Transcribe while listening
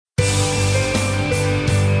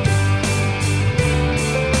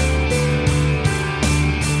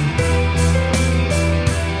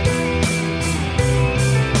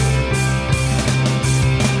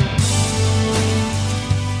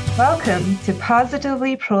Welcome to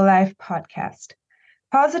Positively Pro-Life podcast.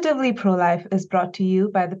 Positively Pro-Life is brought to you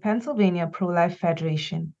by the Pennsylvania Pro-Life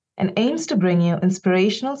Federation and aims to bring you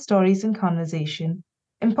inspirational stories and conversation,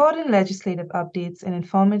 important legislative updates, and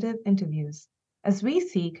informative interviews as we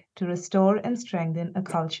seek to restore and strengthen a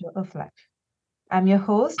culture of life. I'm your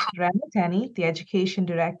host, Rama Tani, the Education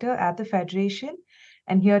Director at the Federation,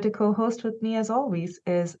 and here to co-host with me as always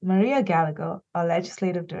is Maria Gallagher, our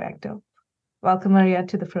Legislative Director. Welcome, Maria,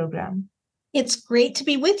 to the program. It's great to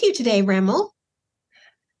be with you today, Remmel.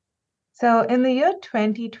 So in the year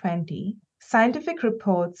 2020, Scientific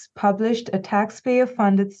Reports published a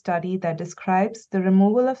taxpayer-funded study that describes the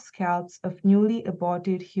removal of scalps of newly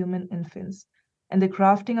aborted human infants and the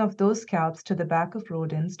grafting of those scalps to the back of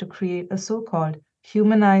rodents to create a so-called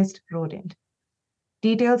humanized rodent.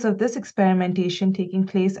 Details of this experimentation taking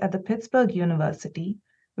place at the Pittsburgh University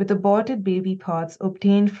with aborted baby parts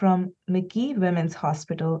obtained from Magee Women's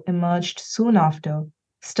Hospital emerged soon after,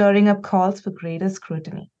 stirring up calls for greater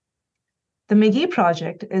scrutiny. The Magee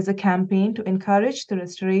Project is a campaign to encourage the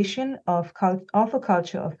restoration of a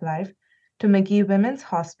culture of life to Magee Women's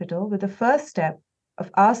Hospital with the first step of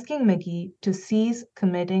asking Magee to cease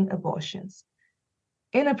committing abortions.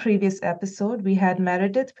 In a previous episode, we had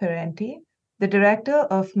Meredith Parente, the director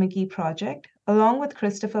of Magee Project, along with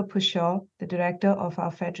Christopher Pushaw, the director of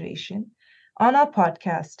our federation, on our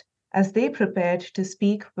podcast as they prepared to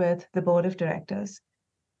speak with the board of directors.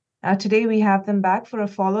 Now, today we have them back for a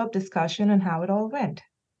follow-up discussion on how it all went.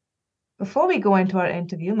 Before we go into our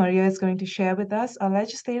interview, Maria is going to share with us our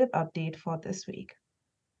legislative update for this week.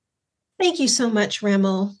 Thank you so much,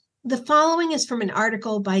 Remmel. The following is from an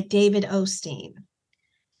article by David Osteen.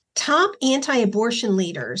 Top anti-abortion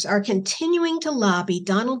leaders are continuing to lobby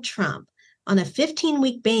Donald Trump on a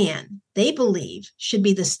 15-week ban they believe should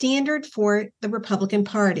be the standard for the Republican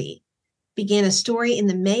Party, began a story in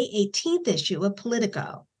the May 18th issue of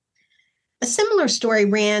Politico. A similar story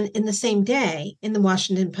ran in the same day in the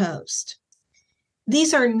Washington Post.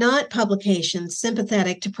 These are not publications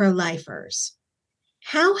sympathetic to pro-lifers.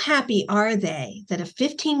 How happy are they that a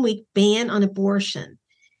 15-week ban on abortion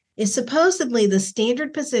is supposedly the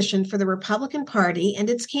standard position for the Republican Party and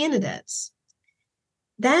its candidates?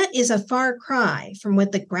 That is a far cry from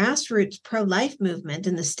what the grassroots pro-life movement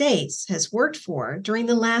in the states has worked for during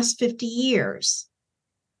the last 50 years.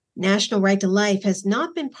 National Right to Life has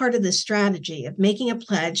not been part of the strategy of making a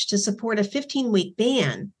pledge to support a 15-week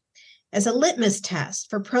ban as a litmus test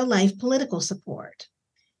for pro-life political support.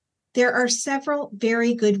 There are several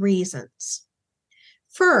very good reasons.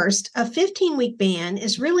 First, a 15-week ban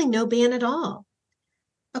is really no ban at all.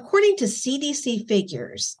 According to CDC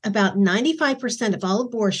figures, about 95% of all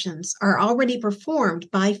abortions are already performed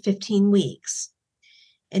by 15 weeks.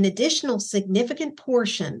 An additional significant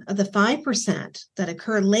portion of the 5% that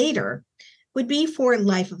occur later would be for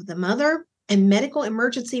life of the mother and medical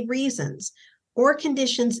emergency reasons or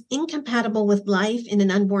conditions incompatible with life in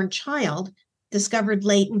an unborn child discovered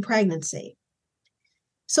late in pregnancy.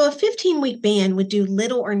 So a 15-week ban would do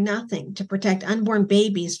little or nothing to protect unborn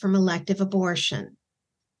babies from elective abortion.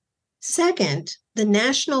 Second, the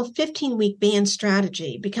national 15-week ban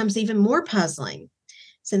strategy becomes even more puzzling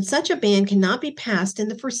since such a ban cannot be passed in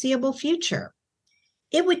the foreseeable future.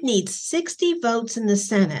 It would need 60 votes in the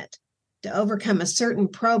Senate to overcome a certain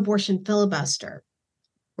pro-abortion filibuster.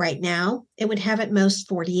 Right now, it would have at most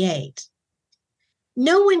 48.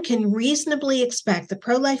 No one can reasonably expect the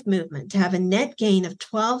pro-life movement to have a net gain of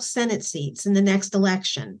 12 Senate seats in the next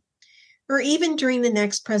election, or even during the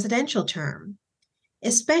next presidential term,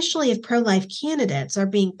 especially if pro-life candidates are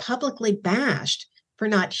being publicly bashed for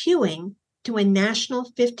not hewing to a national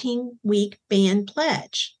 15-week ban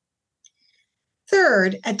pledge.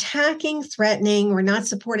 Third, attacking, threatening, or not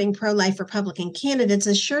supporting pro-life Republican candidates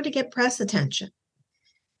is sure to get press attention.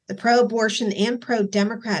 The pro-abortion and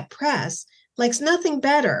pro-Democrat press likes nothing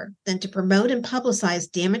better than to promote and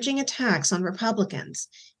publicize damaging attacks on Republicans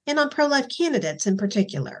and on pro-life candidates in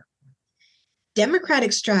particular.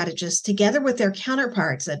 Democratic strategists, together with their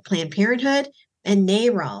counterparts at Planned Parenthood and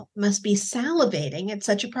NARAL, must be salivating at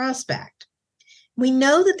such a prospect. We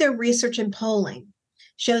know that their research and polling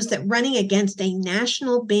shows that running against a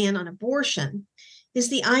national ban on abortion is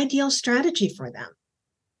the ideal strategy for them.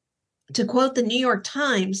 To quote the New York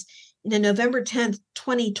Times in a November 10th,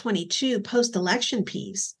 2022 post-election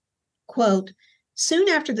piece, quote, soon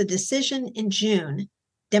after the decision in June,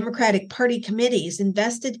 Democratic Party committees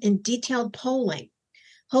invested in detailed polling,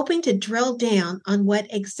 hoping to drill down on what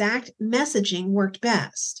exact messaging worked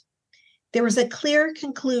best. There was a clear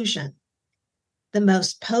conclusion. The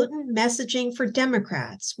most potent messaging for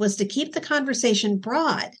Democrats was to keep the conversation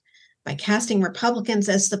broad by casting Republicans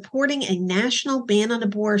as supporting a national ban on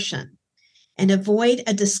abortion and avoid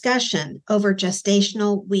a discussion over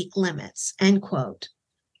gestational week limits, end quote.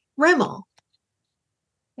 Rimmel.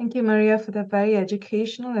 Thank you, Maria, for the very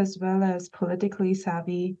educational as well as politically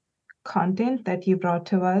savvy content that you brought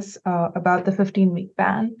to us about the 15-week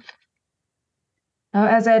ban. Now,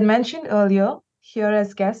 as I had mentioned earlier, here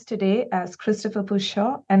as guests today as Christopher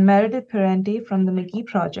Pushaw and Meredith Parente from the Magee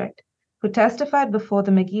Project, who testified before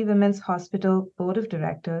the Magee Women's Hospital Board of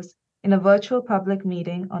Directors in a virtual public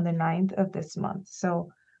meeting on the 9th of this month.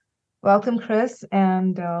 So welcome, Chris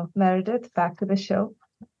and Meredith, back to the show.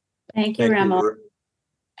 Thank you, Rimmel.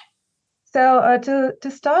 So to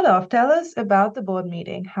start off, tell us about the board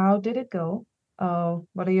meeting. How did it go?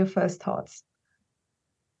 What are your first thoughts?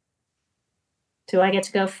 Do I get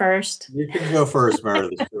to go first? You can go first,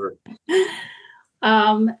 Meredith. Sure.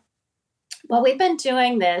 Well, we've been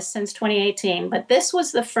doing this since 2018, but this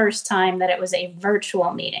was the first time that it was a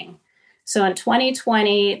virtual meeting. So in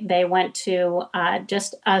 2020, they went to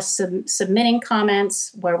just us submitting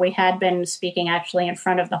comments where we had been speaking actually in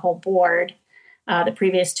front of the whole board the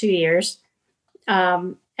previous 2 years.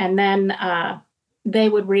 And then they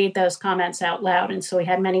would read those comments out loud. And so we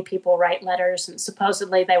had many people write letters and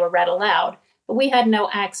supposedly they were read aloud, but we had no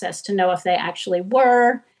access to know if they actually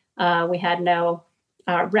were. We had no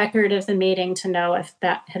record of the meeting to know if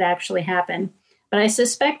that had actually happened. But I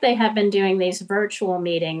suspect they have been doing these virtual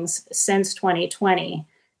meetings since 2020.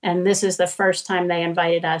 And this is the first time they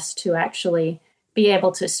invited us to actually be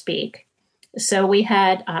able to speak. So we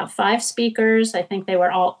had 5 speakers. I think they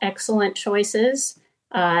were all excellent choices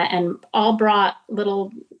and all brought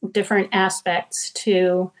little different aspects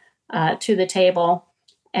to the table.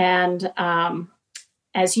 And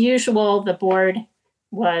as usual, the board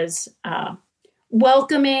was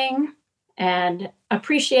welcoming and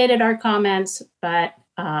appreciated our comments, but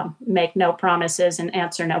make no promises and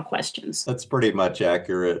answer no questions. That's pretty much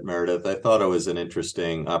accurate, Meredith. I thought it was an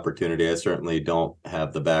interesting opportunity. I certainly don't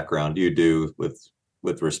have the background you do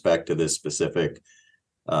with respect to this specific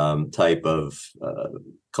type of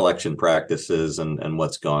collection practices and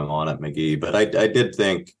what's going on at Magee. But I did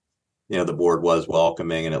think, the board was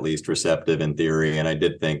welcoming and at least receptive in theory. And I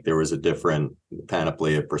did think there was a different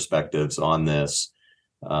panoply of perspectives on this.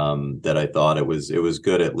 That I thought it was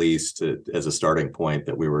good, at least as a starting point,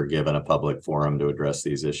 that we were given a public forum to address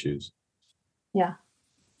these issues. Yeah.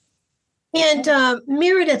 And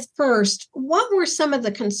Meredith, first, what were some of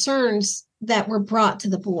the concerns that were brought to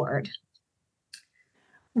the board?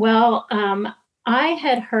 Well, I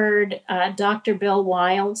had heard Dr. Bill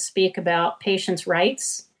Wild speak about patients'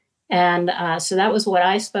 rights. And so that was what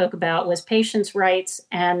I spoke about, was patients' rights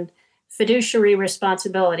and fiduciary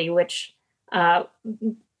responsibility, which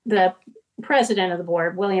the president of the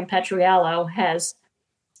board, William Petriello, has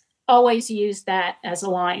always used that as a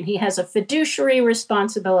line. He has a fiduciary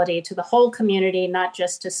responsibility to the whole community, not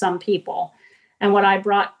just to some people. And what I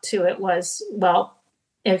brought to it was, well,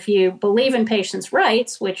 if you believe in patients'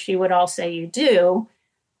 rights, which you would all say you do,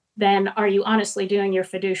 then are you honestly doing your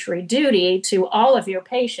fiduciary duty to all of your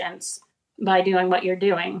patients by doing what you're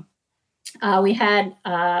doing? We had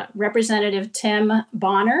Representative Tim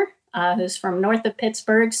Bonner, who's from north of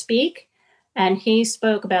Pittsburgh, speak, and he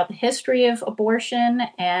spoke about the history of abortion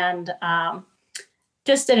and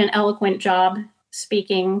just did an eloquent job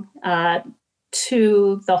speaking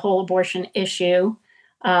to the whole abortion issue.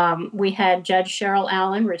 We had Judge Cheryl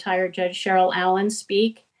Allen, retired Judge Cheryl Allen,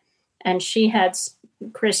 speak, and she had,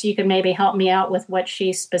 Chris, you could maybe help me out with what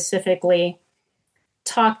she specifically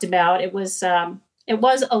talked about. It was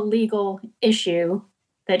a legal issue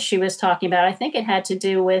that she was talking about. I think it had to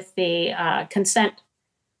do with the consent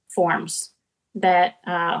forms that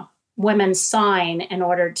women sign in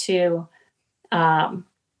order to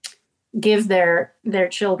give their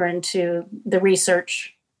children to the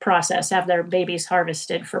research process, have their babies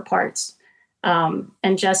harvested for parts,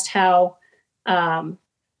 and just how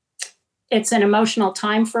it's an emotional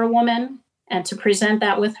time for a woman, and to present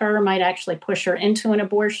that with her might actually push her into an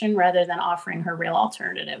abortion rather than offering her real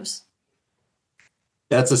alternatives.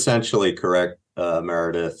 That's essentially correct,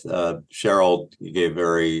 Meredith. Cheryl gave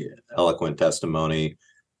very eloquent testimony.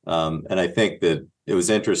 And I think that it was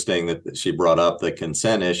interesting that she brought up the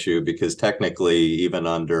consent issue, because technically, even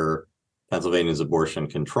under Pennsylvania's Abortion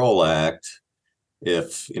Control Act,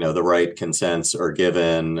 if, the right consents are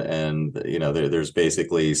given and, there's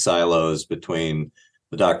basically silos between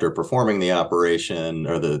the doctor performing the operation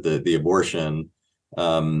or the abortion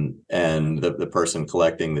and the person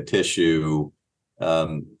collecting the tissue,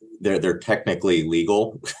 they're technically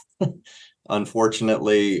legal.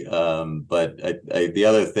 unfortunately. But the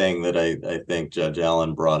other thing that I think Judge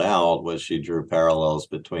Allen brought out was she drew parallels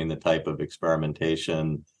between the type of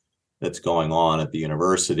experimentation that's going on at the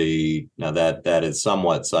university. Now that is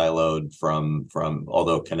somewhat siloed from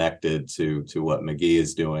although connected to what Magee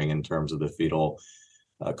is doing in terms of the fetal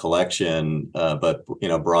collection, but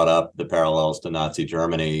brought up the parallels to Nazi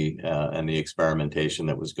Germany and the experimentation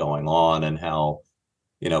that was going on, and how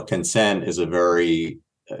consent is a very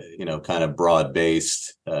kind of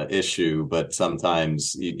broad-based issue, but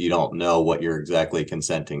sometimes you don't know what you're exactly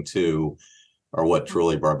consenting to, or what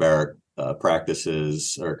truly barbaric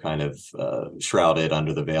practices are kind of shrouded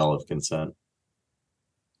under the veil of consent.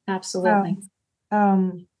 Absolutely.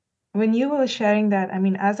 When you were sharing that, I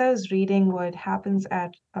mean, as I was reading what happens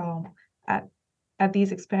at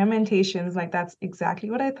these experimentations, like that's exactly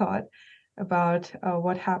what I thought about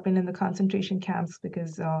what happened in the concentration camps,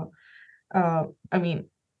 because I mean,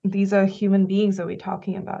 these are human beings that we're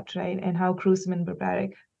talking about, right? And how gruesome and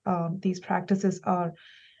barbaric these practices are.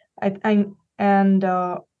 And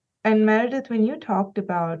Meredith, when you talked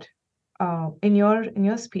about in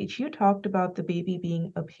your speech, you talked about the baby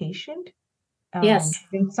being a patient. Yes.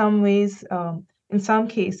 In some ways, in some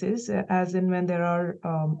cases, as in when there are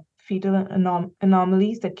fetal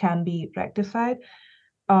anomalies that can be rectified,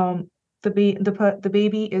 the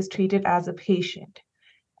baby is treated as a patient.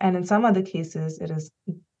 And in some other cases, the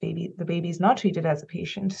baby is not treated as a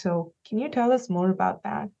patient. So can you tell us more about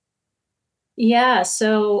that? Yeah.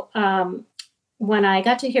 So when I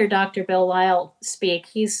got to hear Dr. Bill Weil speak,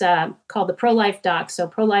 he's called the Pro-Life Doc, so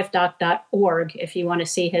prolifedoc.org if you want to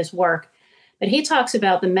see his work. But he talks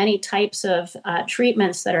about the many types of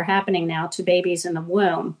treatments that are happening now to babies in the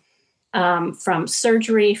womb, from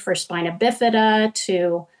surgery for spina bifida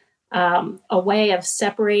to a way of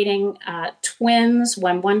separating twins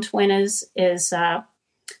when one twin is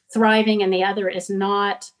thriving and the other is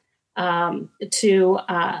not, to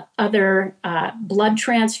other blood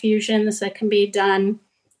transfusions that can be done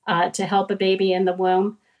to help a baby in the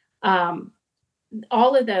womb.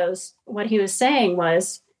 All of those, what he was saying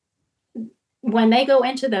was, when they go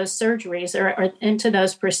into those surgeries or into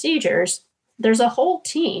those procedures, there's a whole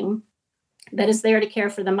team that is there to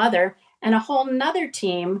care for the mother and a whole nother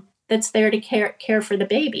team that's there to care for the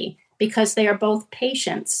baby, because they are both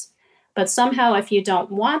patients. But somehow, if you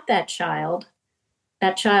don't want that child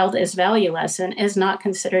is valueless and is not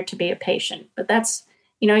considered to be a patient. But that's,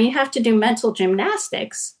 you have to do mental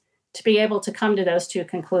gymnastics to be able to come to those two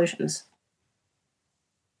conclusions.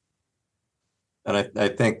 And I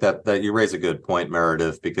think that you raise a good point,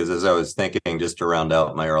 Meredith, because as I was thinking, just to round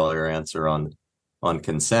out my earlier answer on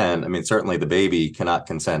consent, I mean, certainly the baby cannot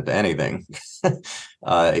consent to anything.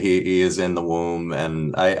 He is in the womb.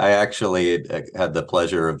 And I actually had the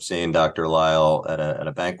pleasure of seeing Dr. Lyle at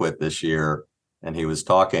a banquet this year, and he was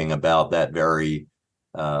talking about that very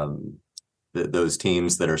those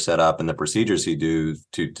teams that are set up and the procedures he do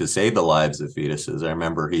to save the lives of fetuses. I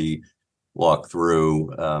remember he walked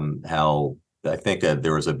through how I think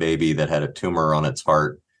there was a baby that had a tumor on its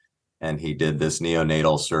heart, and he did this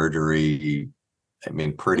neonatal surgery. I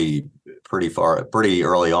mean, pretty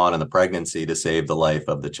early on in the pregnancy to save the life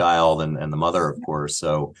of the child and the mother, of course.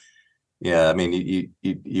 So, yeah, I mean,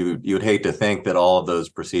 you would hate to think that all of those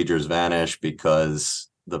procedures vanish because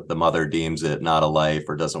the mother deems it not a life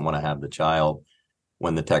or doesn't want to have the child,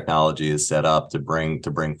 when the technology is set up to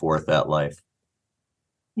bring forth that life.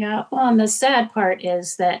 Yeah, well, and the sad part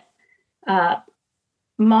is that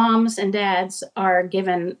moms and dads are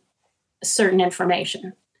given certain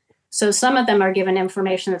information. So some of them are given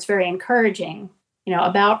information that's very encouraging,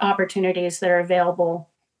 about opportunities that are available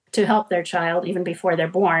to help their child even before they're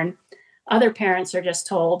born. Other parents are just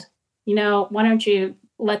told, why don't you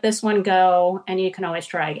let this one go and you can always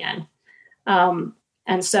try again. And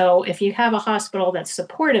so if you have a hospital that's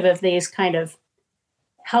supportive of these kind of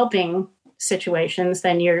helping situations,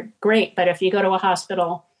 then you're great. But if you go to a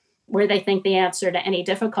hospital where they think the answer to any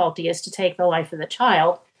difficulty is to take the life of the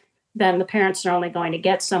child, then the parents are only going to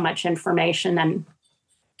get so much information and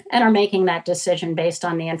are making that decision based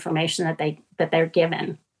on the information that they're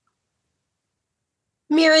given.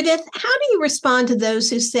 Meredith, how do you respond to those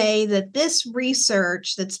who say that this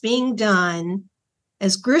research that's being done,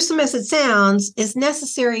 as gruesome as it sounds, is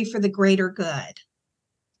necessary for the greater good?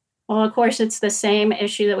 Well, of course, it's the same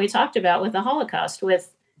issue that we talked about with the Holocaust, with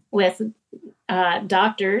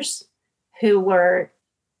doctors who were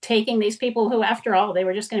taking these people who, after all, they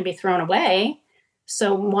were just going to be thrown away.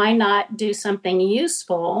 So why not do something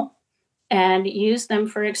useful and use them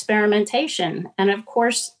for experimentation? And of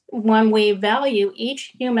course, when we value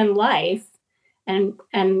each human life and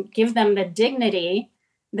give them the dignity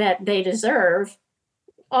that they deserve,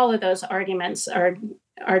 all of those arguments are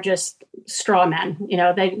just straw men.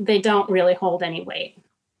 They don't really hold any weight.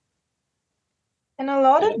 And a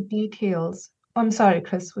lot of details. I'm sorry,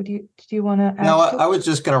 Chris, did you want to add No, to? I was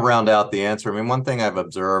just going to round out the answer. I mean, one thing I've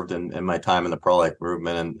observed in my time in the pro-life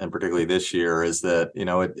movement, and particularly this year, is that,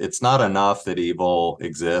 it's not enough that evil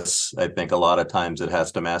exists. I think a lot of times it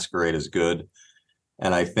has to masquerade as good.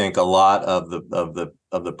 And I think a lot of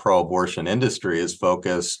the pro-abortion industry is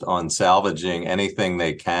focused on salvaging anything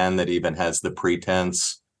they can that even has the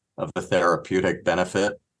pretense of a therapeutic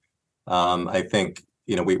benefit. I think,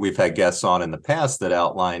 we've had guests on in the past that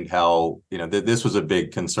outlined how, this was a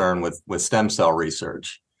big concern with stem cell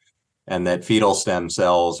research, and that fetal stem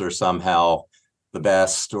cells are somehow the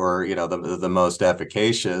best or, the most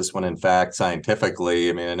efficacious, when in fact, scientifically,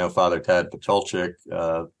 I mean, I know Father Ted Pacholczyk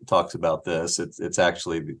talks about this. It's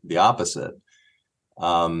actually the opposite.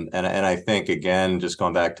 And I think, again, just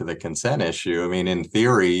going back to the consent issue, I mean, in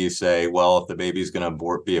theory, you say, well, if the baby's going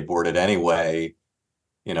to be aborted anyway,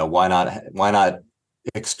 why not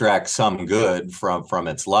extract some good from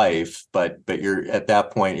its life? But you're at that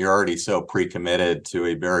point, you're already so pre-committed to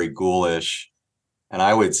a very ghoulish, and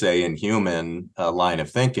I would say inhuman line of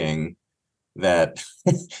thinking, that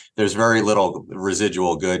there's very little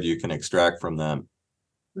residual good you can extract from them.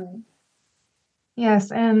 Right.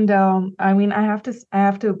 Yes, and I mean, I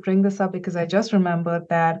have to bring this up because I just remembered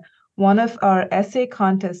that one of our essay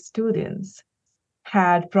contest students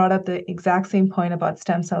had brought up the exact same point about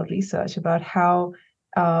stem cell research, about how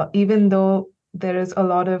even though there is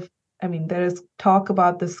there is talk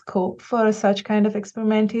about the scope for such kind of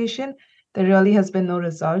experimentation, there really has been no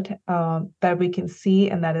result that we can see,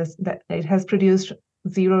 and that it has produced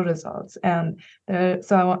zero results. And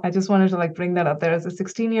so I just wanted to bring that up. There is a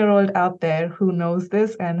 16-year-old out there who knows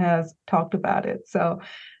this and has talked about it. So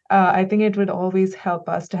I think it would always help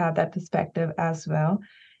us to have that perspective as well.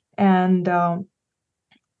 And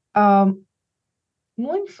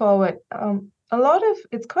moving forward,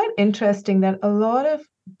 it's quite interesting that a lot of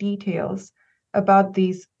details about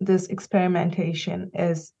this experimentation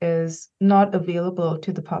is not available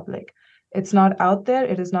to the public. It's not out there.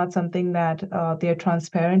 It is not something that they're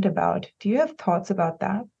transparent about. Do you have thoughts about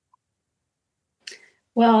that?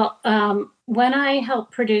 Well, when I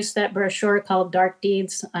helped produce that brochure called Dark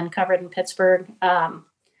Deeds Uncovered in Pittsburgh,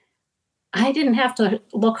 I didn't have to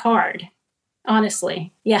look hard,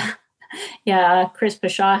 honestly. Yeah. Yeah, Chris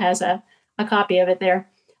Pushaw has a copy of it there.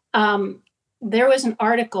 There was an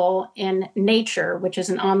article in Nature, which is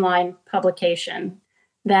an online publication,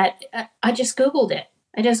 that I just Googled it.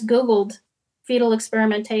 I just Googled fetal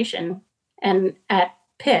experimentation and at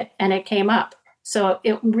Pitt, and it came up. So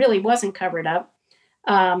it really wasn't covered up.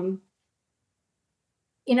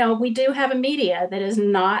 We do have a media that is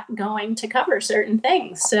not going to cover certain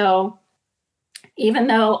things. So even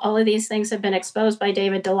though all of these things have been exposed by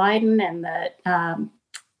David Daleiden and the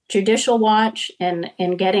Judicial Watch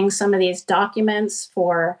in getting some of these documents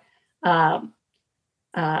for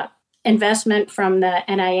investment from the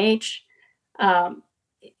NIH,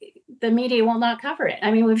 the media will not cover it. I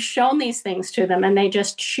mean, we've shown these things to them and they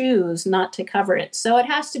just choose not to cover it. So it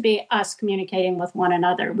has to be us communicating with one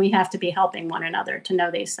another. We have to be helping one another to know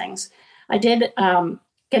these things. I did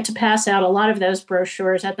get to pass out a lot of those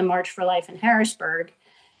brochures at the March for Life in Harrisburg.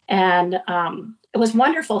 And it was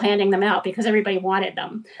wonderful handing them out because everybody wanted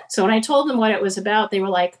them. So when I told them what it was about, they were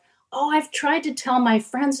like, oh, I've tried to tell my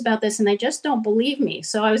friends about this and they just don't believe me.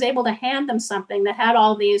 So I was able to hand them something that had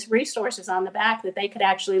all these resources on the back that they could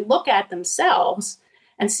actually look at themselves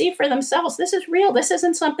and see for themselves, this is real. This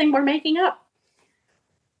isn't something we're making up.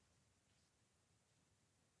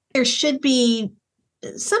 There should be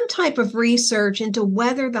some type of research into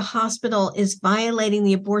whether the hospital is violating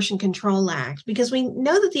the Abortion Control Act, because we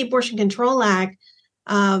know that the Abortion Control Act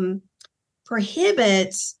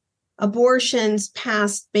prohibits abortions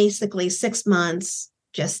past basically 6 months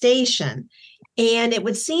gestation. And it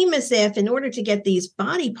would seem as if in order to get these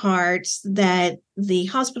body parts that the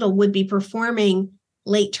hospital would be performing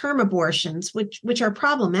late-term abortions, which are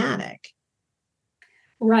problematic.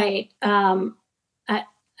 Right.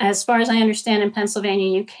 As far as I understand, in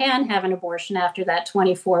Pennsylvania, you can have an abortion after that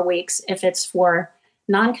 24 weeks if it's for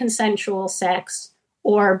non-consensual sex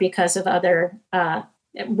or because of other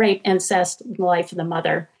rape, incest, life of the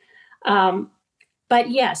mother. But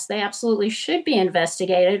yes, they absolutely should be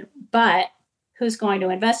investigated, but who's going to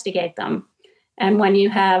investigate them? And when you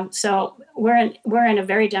have, so we're in a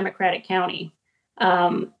very Democratic county.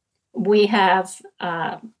 We have,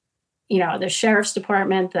 the sheriff's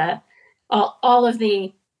department, all of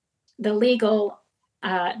the legal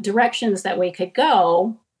directions that we could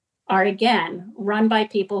go are, again, run by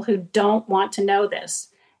people who don't want to know this.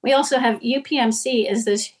 We also have UPMC is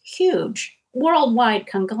this huge worldwide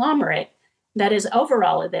conglomerate that is over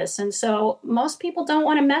all of this. And so most people don't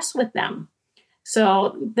want to mess with them.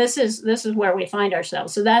 So this is where we find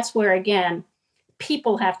ourselves. So that's where, again,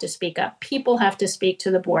 people have to speak up. People have to speak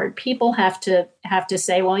to the board. People have to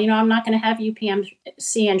say, well, I'm not going to have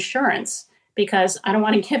UPMC insurance because I don't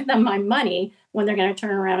want to give them my money when they're going to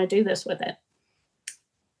turn around and do this with it.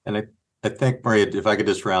 And I think, Maria, if I could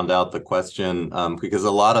just round out the question, because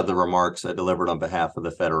a lot of the remarks I delivered on behalf of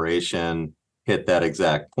the Federation hit that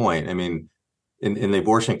exact point. I mean, in the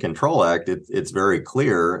Abortion Control Act, it's very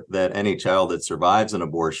clear that any child that survives an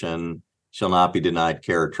abortion shall not be denied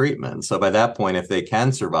care or treatment. So by that point, if they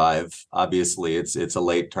can survive, obviously it's a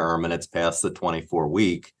late term and it's past the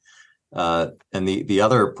 24-week. And the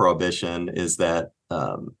other prohibition is that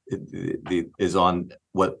is on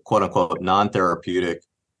what quote unquote non-therapeutic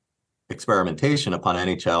experimentation upon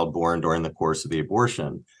any child born during the course of the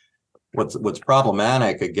abortion. What's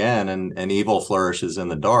problematic, again, and evil flourishes in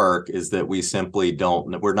the dark, is that we simply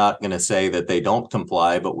we're not going to say that they don't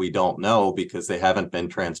comply, but we don't know because they haven't been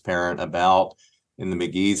transparent about, in the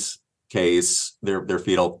Magee's case, their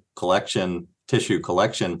fetal tissue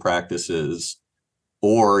collection practices,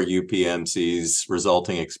 or UPMC's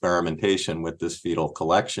resulting experimentation with this fetal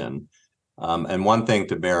collection. And one thing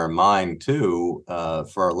to bear in mind, too,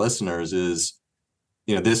 for our listeners is,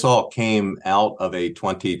 this all came out of a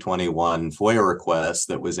 2021 FOIA request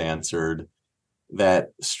that was answered that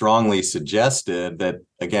strongly suggested that,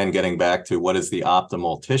 again, getting back to what is the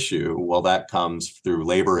optimal tissue, well, that comes through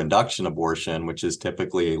labor induction abortion, which is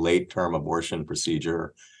typically a late-term abortion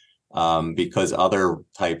procedure, because other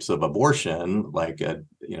types of abortion, like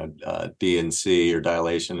D&C or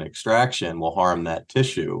dilation and extraction, will harm that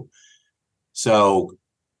tissue. So,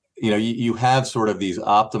 you have sort of these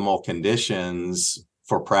optimal conditions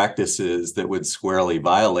for practices that would squarely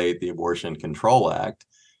violate the Abortion Control Act.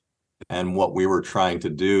 And what we were trying to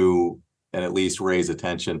do, and at least raise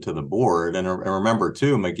attention to the board. And remember,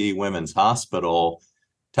 too, Magee Women's Hospital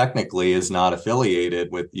technically is not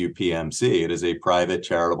affiliated with UPMC. It is a private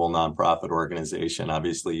charitable nonprofit organization.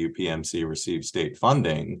 Obviously, UPMC receives state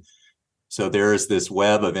funding. So there is this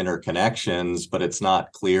web of interconnections, but it's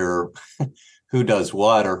not clear who does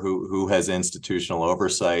what or who has institutional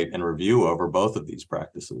oversight and review over both of these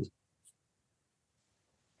practices.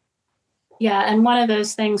 Yeah, and one of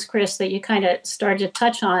those things, Chris, that you kind of started to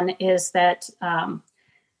touch on is that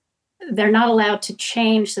they're not allowed to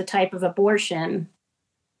change the type of abortion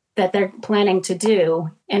that they're planning to do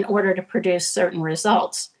in order to produce certain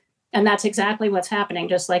results. And that's exactly what's happening.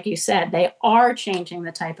 Just like you said, they are changing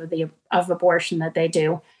the type of abortion that they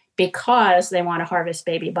do because they want to harvest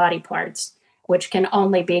baby body parts, which can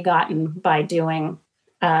only be gotten by doing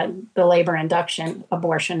the labor induction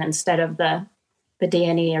abortion instead of the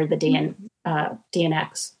D&E or the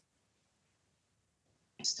DNX.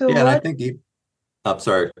 So yeah, and I think I'm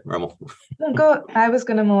sorry, Rommel. I was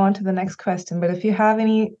going to move on to the next question, but if you have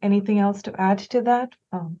anything else to add to that,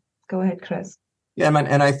 go ahead, Chris. Yeah,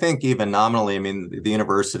 and I think even nominally, I mean, the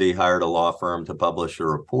university hired a law firm to publish a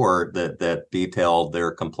report that detailed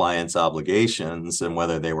their compliance obligations and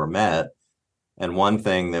whether they were met. And one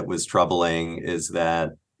thing that was troubling is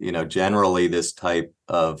that, generally this type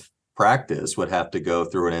of practice would have to go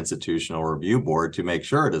through an institutional review board to make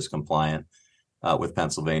sure it is compliant with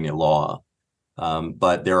Pennsylvania law.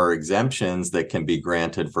 But there are exemptions that can be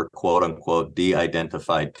granted for quote unquote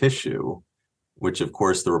de-identified tissue, which of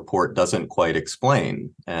course the report doesn't quite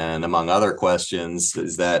explain. And among other questions,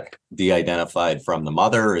 is that de-identified from the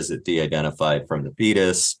mother? Is it de-identified from the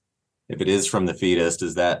fetus? If it is from the fetus,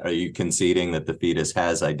 are you conceding that the fetus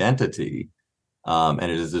has identity and it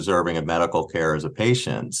is deserving of medical care as a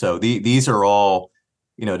patient? So these are all,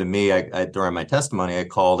 to me, I during my testimony, I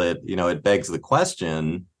called it, it begs the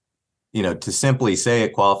question, to simply say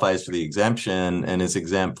it qualifies for the exemption and is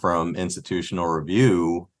exempt from institutional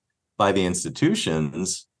review by the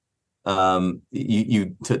institutions. To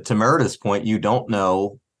Meredith's point, you don't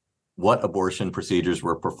know what abortion procedures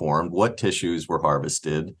were performed, what tissues were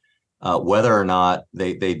harvested, whether or not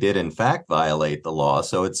they did in fact violate the law.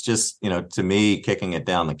 So it's just, to me, kicking it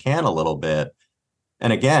down the can a little bit.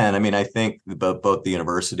 And again, I mean, I think both the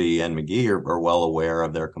university and Magee are well aware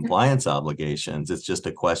of their compliance obligations. It's just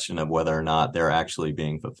a question of whether or not they're actually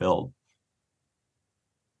being fulfilled.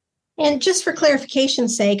 And just for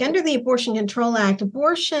clarification's sake, under the Abortion Control Act,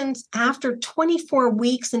 abortions after 24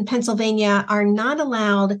 weeks in Pennsylvania are not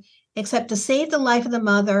allowed except to save the life of the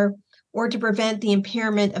mother or to prevent the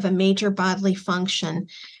impairment of a major bodily function.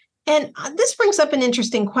 And this brings up an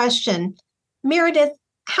interesting question. Meredith,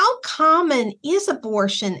 How common is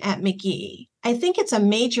abortion at Magee? I think it's a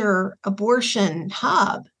major abortion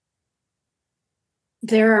hub.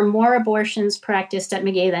 There are more abortions practiced at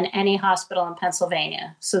Magee than any hospital in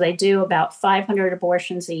Pennsylvania. So they do about 500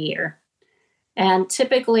 abortions a year. And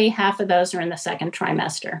typically half of those are in the second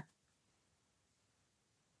trimester.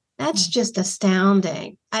 That's just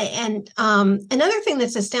astounding. Another thing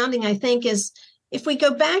that's astounding, I think, is if we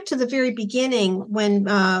go back to the very beginning when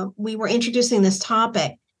we were introducing this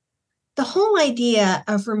topic, the whole idea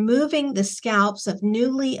of removing the scalps of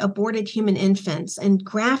newly aborted human infants and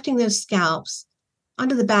grafting those scalps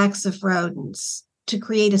onto the backs of rodents to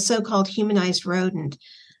create a so-called humanized rodent.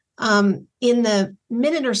 In the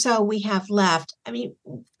minute or so we have left, I mean,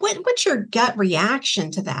 what's your gut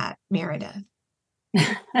reaction to that, Meredith?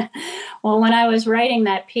 Well, when I was writing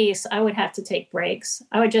that piece, I would have to take breaks.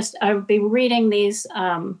 I would be reading these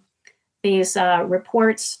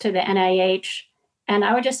reports to the NIH, and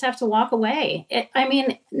I would just have to walk away.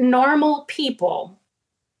 Normal people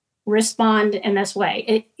respond in this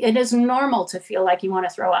way. It is normal to feel like you want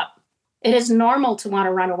to throw up. It is normal to want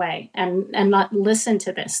to run away and not listen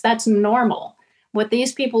to this. That's normal. What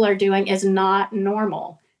these people are doing is not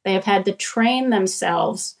normal. They have had to train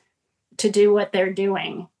themselves to do what they're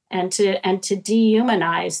doing and to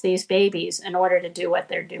dehumanize these babies in order to do what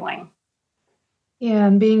they're doing. Yeah,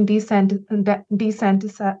 and being desensitized.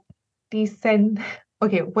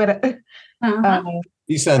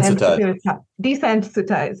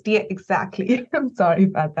 Desensitized. Yeah, exactly. I'm sorry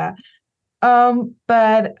about that.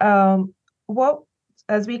 What,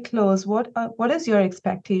 as we close, what is your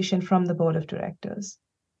expectation from the board of directors?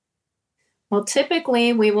 Well,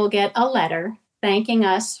 typically we will get a letter thanking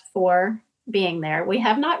us for being there. We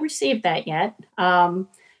have not received that yet.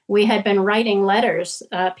 We had been writing letters,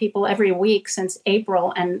 people every week since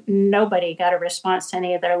April, and nobody got a response to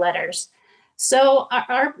any of their letters. So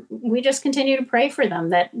we just continue to pray for them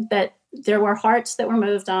that there were hearts that were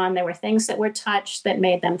moved on. There were things that were touched that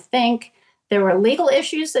made them think. There were legal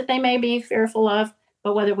issues that they may be fearful of,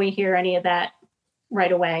 but whether we hear any of that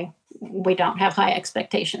right away, we don't have high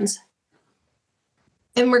expectations.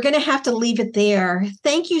 And we're going to have to leave it there.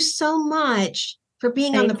 Thank you so much for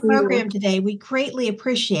being on the program today. We greatly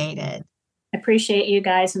appreciate it. I appreciate you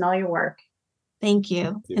guys and all your work. Thank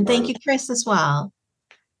you. And thank you, Chris, as well.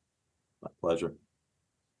 My pleasure.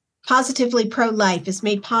 Positively Pro-Life is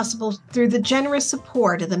made possible through the generous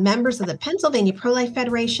support of the members of the Pennsylvania Pro-Life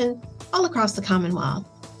Federation all across the Commonwealth.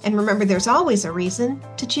 And remember, there's always a reason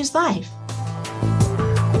to choose life.